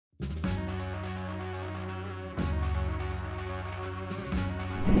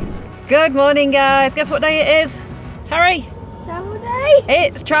Good morning, guys. Guess what day it is? Harry? Travel day?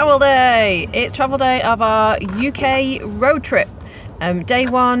 It's travel day. It's travel day of our UK road trip. Day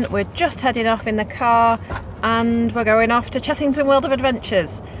one, we're just heading off in the car and we're going off to Chessington World of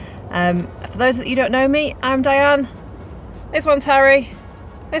Adventures. For those that you don't know me, I'm Diane. This one's Harry.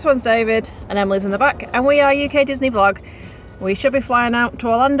 This one's David. And Emily's in the back. And we are UK Disney Vlog. We should be flying out to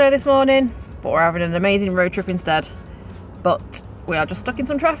Orlando this morning, but we're having an amazing road trip instead. But we are just stuck in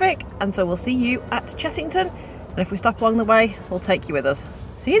some traffic, and so we'll see you at Chessington. And if we stop along the way, we'll take you with us.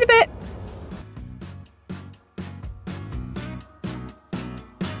 See you in a bit.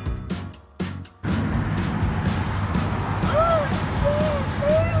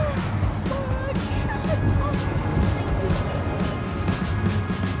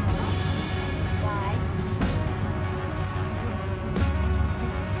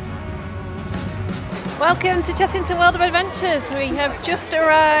 Welcome to Chessington World of Adventures. We have just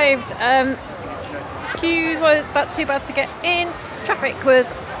arrived. Queues were not too bad to get in. Traffic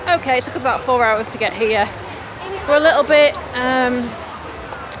was okay. It took us about 4 hours to get here. We're a little bit,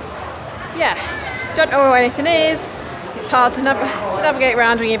 don't know where anything is. It's hard to navigate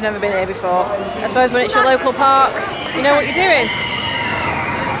around when you've never been here before. I suppose when it's your local park, you know what you're doing.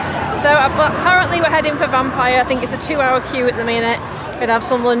 So apparently we're heading for Vampire. I think it's a 2-hour queue at the minute. We're gonna have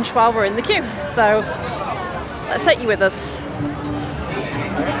some lunch while we're in the queue. So let's take you with us.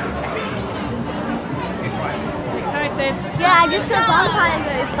 Excited? Yeah, I just saw Vampire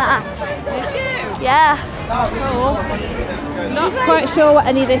go fast. Did you? Yeah. Cool. Not quite sure what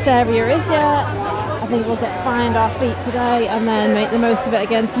any of this area is yet. I think we'll find our feet today and then make the most of it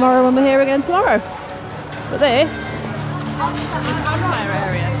again tomorrow when we're here again tomorrow. But this is the Vampire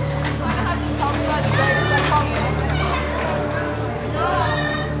area.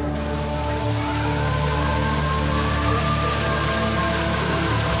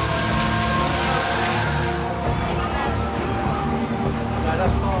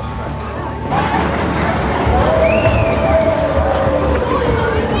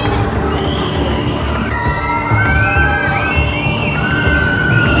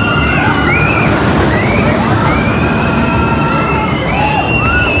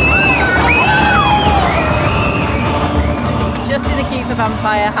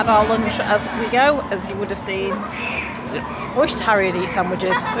 Vampire, had our lunch as we go, as you would have seen. I wished Harry would eat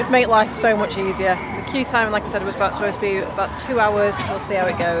sandwiches. It would make life so much easier. The queue time, like I said, was supposed to be about 2 hours. We'll see how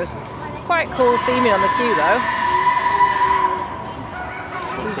it goes. Quite cool theming on the queue though.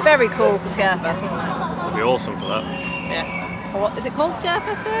 It was very cool for Scarefest, wasn't it? It'd be awesome for that. Yeah. Or what is it called,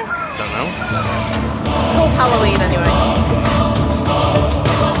 Scarefest here? Don't know. It's called Halloween anyway.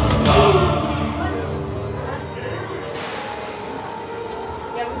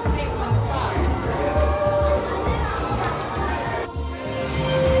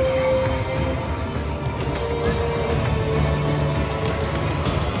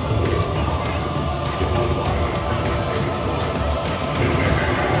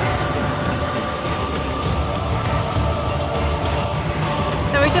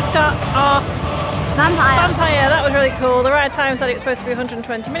 Just got off Vampire. That was really cool. The ride time said it was supposed to be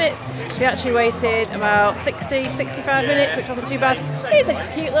 120 minutes. We actually waited about 65 minutes, which wasn't too bad. It's a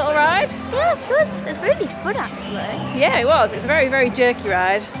cute little ride. Yeah, it's good. It's really fun actually. Yeah, it was. It's a very, very jerky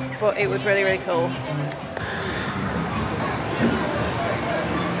ride, but it was really, really cool.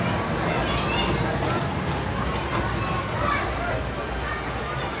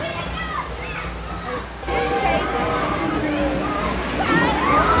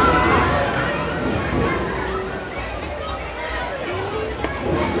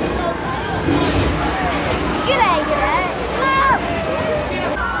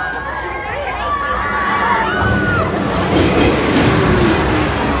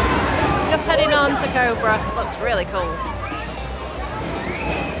 To Cobra. Looks really cool.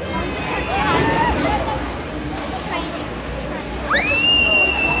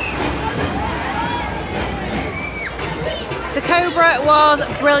 So Cobra was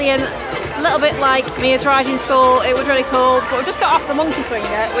brilliant. A little bit like Mia's riding school. It was really cool. But we just got off the monkey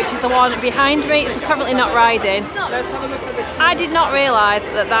swinger, which is the one behind me. It's currently not riding. I did not realise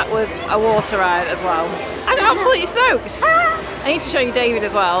that that was a water ride as well. I got absolutely soaked. I need to show you David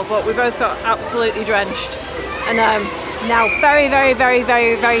as well, but we both got absolutely drenched. And now very, very, very,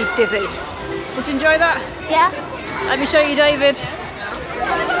 very, very dizzy. Did you enjoy that? Yeah. Let me show you David.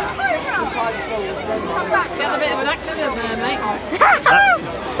 Got a bit of an accident there, mate.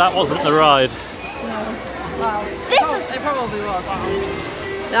 That wasn't the ride. No. Well, it probably was.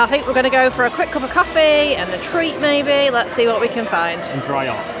 Now I think we're going to go for a quick cup of coffee and a treat maybe. Let's see what we can find. And dry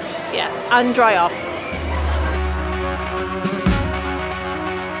off. Yeah, and dry off.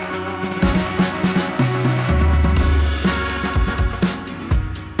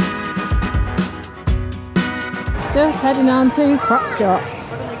 Just heading on to Croc.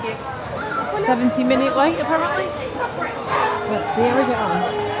 70-minute wait apparently. Let's see how we get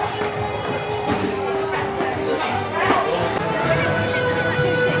on.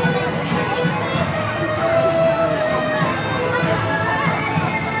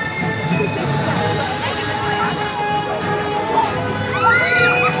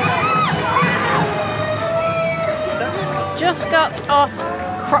 Just got off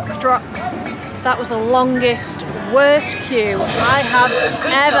Croc. That was the longest, worst queue I have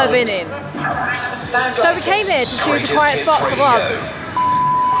ever been in. So we came here to choose a quiet spot to vlog.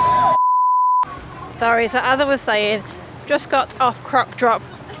 Sorry, so as I was saying, just got off Croc. The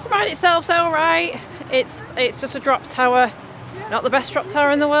ride itself's alright. It's just a drop tower, not the best drop tower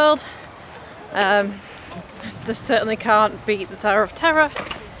in the world. Just certainly can't beat the Tower of Terror.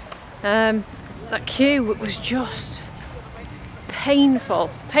 That queue was just painfully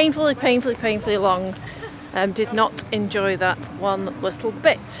long. Did not enjoy that one little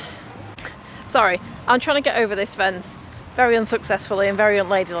bit. Sorry, I'm trying to get over this fence very unsuccessfully and very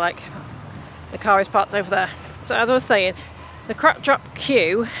unladylike. The car is parked over there. So as I was saying, the Croc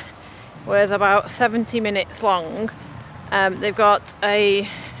queue was about 70 minutes long. They've got a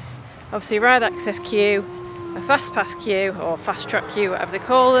obviously ride access queue, a fast pass queue or fast track queue, whatever they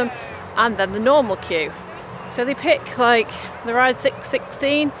call them, and then the normal queue. So they pick like the ride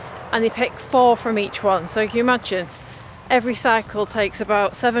 616 and they pick 4 from each one. So you can imagine every cycle takes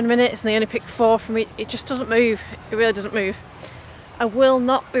about 7 minutes and they only pick 4 from each. It just doesn't move. It really doesn't move. I will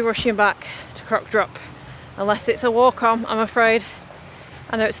not be rushing back to Croc unless it's a walk on, I'm afraid.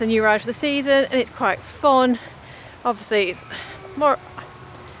 I know it's the new ride for the season and it's quite fun. Obviously it's more,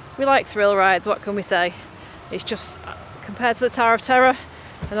 we like thrill rides, what can we say? It's just compared to the Tower of Terror,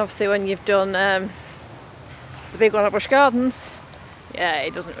 and obviously when you've done the big one at Busch Gardens, yeah,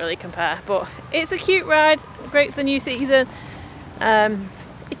 it doesn't really compare, but it's a cute ride, great for the new season.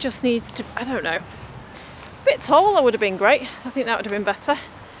 It just needs to, I don't know, a bit taller would have been great. I think that would have been better.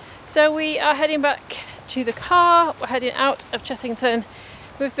 So we are heading back to the car. We're heading out of Chessington.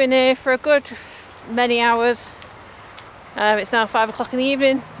 We've been here for a good many hours. It's now 5 o'clock in the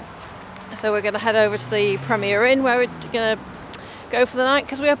evening, so we're going to head over to the Premier Inn where we're going to go for the night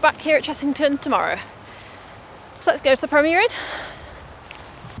because we are back here at Chessington tomorrow. So let's go to the Premier Inn.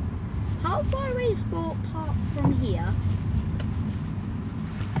 How far away is Sport Park from here?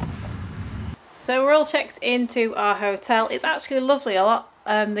 So we're all checked into our hotel. It's actually lovely.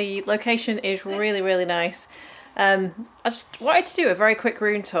 The location is really nice. I just wanted to do a very quick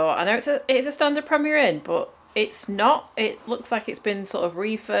room tour. I know it's a standard Premier Inn, but it's not. It looks like it's been sort of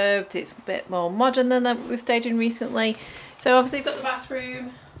refurbed. It's a bit more modern than we've stayed in recently. So obviously you've got the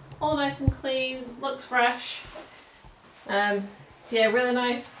bathroom, all nice and clean, looks fresh. Yeah, really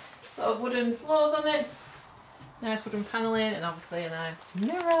nice sort of wooden floors on it. Nice wooden panelling and obviously a nice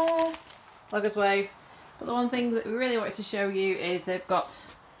mirror. Vloggers wave. But the one thing that we really wanted to show you is they've got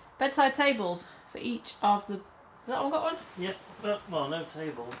bedside tables for each of the... Has that one got one? Yep, well, no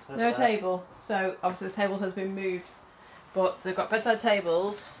table. So no table. So obviously the table has been moved. But they've got bedside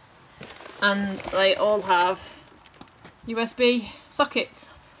tables and they all have USB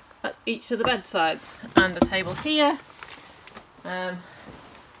sockets at each of the bedsides. And a table here.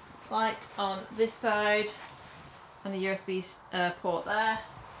 Light on this side and a USB port there.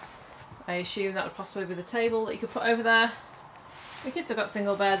 I assume that would possibly be the table that you could put over there. The kids have got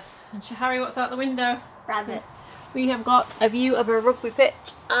single beds. And Harry, what's out the window? Rabbit. We have got a view of a rugby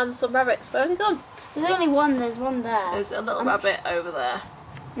pitch and some rabbits. Where have they gone? There's only one, there's one there. There's a little rabbit over there.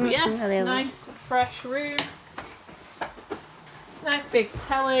 But yeah, nice fresh room. Nice big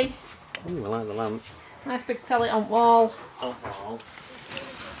telly. Ooh, I like the lamp. Nice big telly on wall. Oh.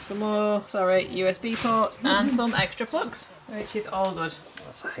 Some more, sorry, USB ports and some extra plugs, which is all good.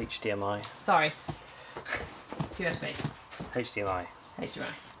 That's a HDMI. Sorry. It's USB. HDMI. What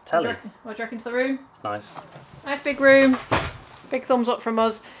Telly. do you reckon to the room? It's nice. Nice big room. Big thumbs up from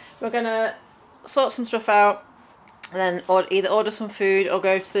us. We're going to sort some stuff out and then either order some food or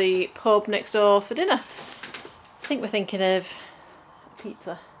go to the pub next door for dinner. I think we're thinking of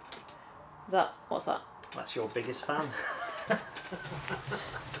pizza. What's that? That's your biggest fan.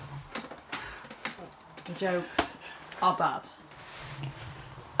 The jokes are bad.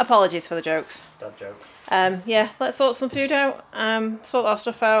 Apologies for the jokes. Bad joke. Yeah, let's sort some food out, sort our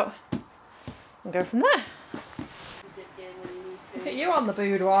stuff out and go from there. Look at you on the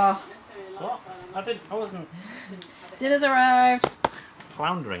boudoir. What? I wasn't... Dinner's arrived.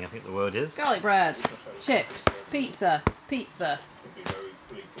 Floundering, I think the word is. Garlic bread, chips, pizza.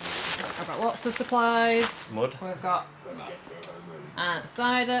 I've got lots of supplies. Mud. We've got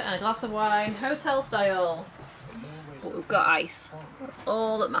cider and a glass of wine, hotel style. we've got ice. That's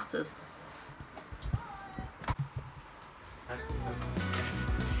all that matters.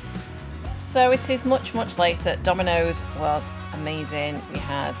 So it is much later. Domino's was amazing. I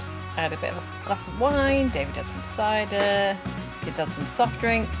had a bit of a glass of wine, David had some cider, kids had some soft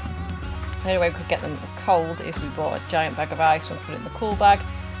drinks. The only way we could get them cold is we bought a giant bag of ice and put it in the cool bag.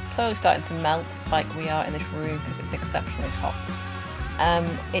 Slowly starting to melt like we are in this room because it's exceptionally hot.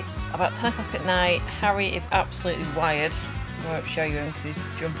 It's about 10 o'clock at night. Harry is absolutely wired. I won't show you him because he's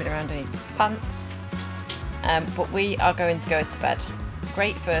jumping around in his pants. But we are going to go to bed.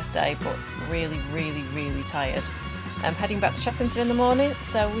 Great first day, but really tired. I'm heading back to Chessington in the morning,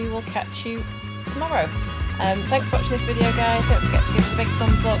 so we will catch you tomorrow. Thanks for watching this video, guys. Don't forget to give it a big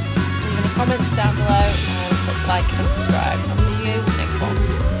thumbs up, leave any comments down below, and click like and subscribe. I'll see you